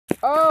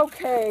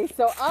Okay,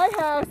 so I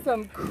have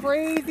some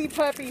crazy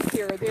puppies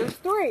here. There's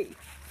 3.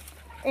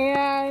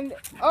 And,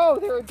 oh,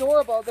 they're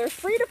adorable. They're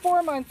 3 to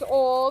 4 months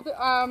old.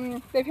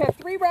 They've had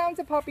 3 rounds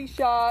of puppy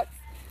shots.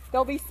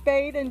 They'll be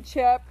spayed and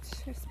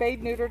chipped,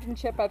 spayed, neutered, and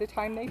chipped by the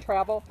time they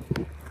travel.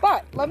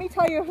 But let me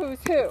tell you who's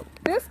who.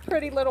 This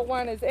pretty little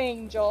one is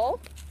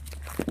Angel.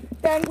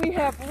 Then we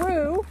have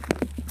Roo,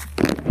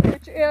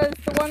 which is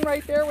the one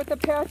right there with the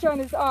patch on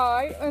his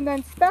eye. And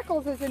then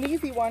Speckles is an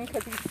easy one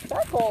because he's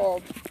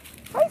speckled.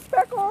 Hi,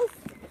 Speckles.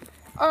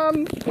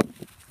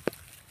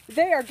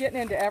 They are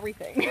getting into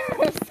everything.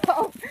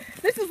 So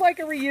this is like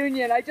a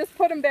reunion. I just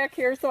put them back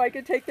here so I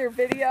could take their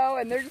video,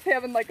 and they're just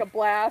having like a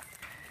blast.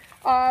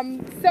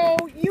 So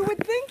you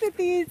would think that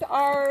these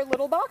are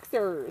little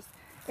boxers,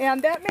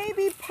 and that may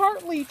be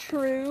partly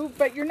true,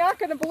 but you're not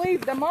going to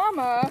believe the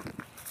mama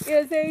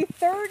is a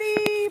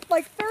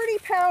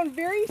 30-pound,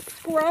 very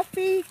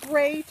scruffy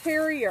gray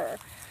terrier.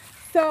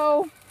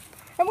 So,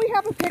 and we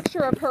have a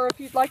picture of her if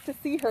you'd like to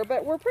see her,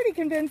 but we're pretty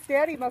convinced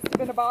Daddy must have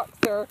been a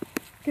boxer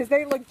because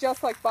they look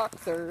just like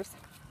boxers.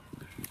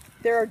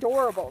 They're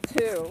adorable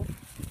too.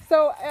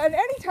 So, and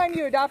anytime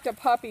you adopt a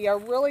puppy, a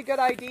really good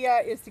idea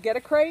is to get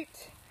a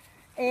crate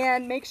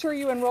and make sure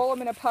you enroll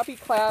them in a puppy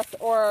class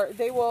or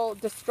they will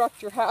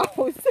destruct your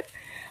house.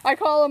 I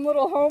call them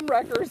little home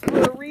wreckers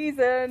for a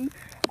reason.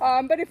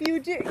 But if you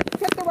get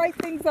the right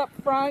things up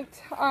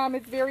front,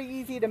 it's very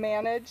easy to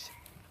manage.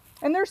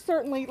 And they're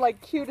certainly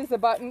like cute as a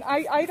button.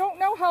 I don't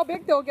know how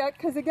big they'll get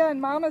because again,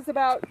 Mama's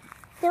about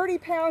 30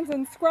 pounds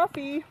and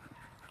scruffy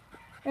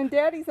and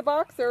Daddy's a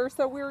boxer,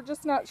 so we're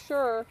just not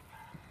sure.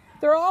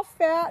 They're all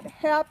fat,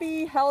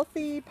 happy,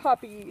 healthy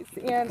puppies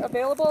and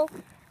available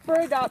for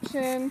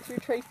adoption through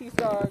Tracy's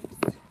Dogs.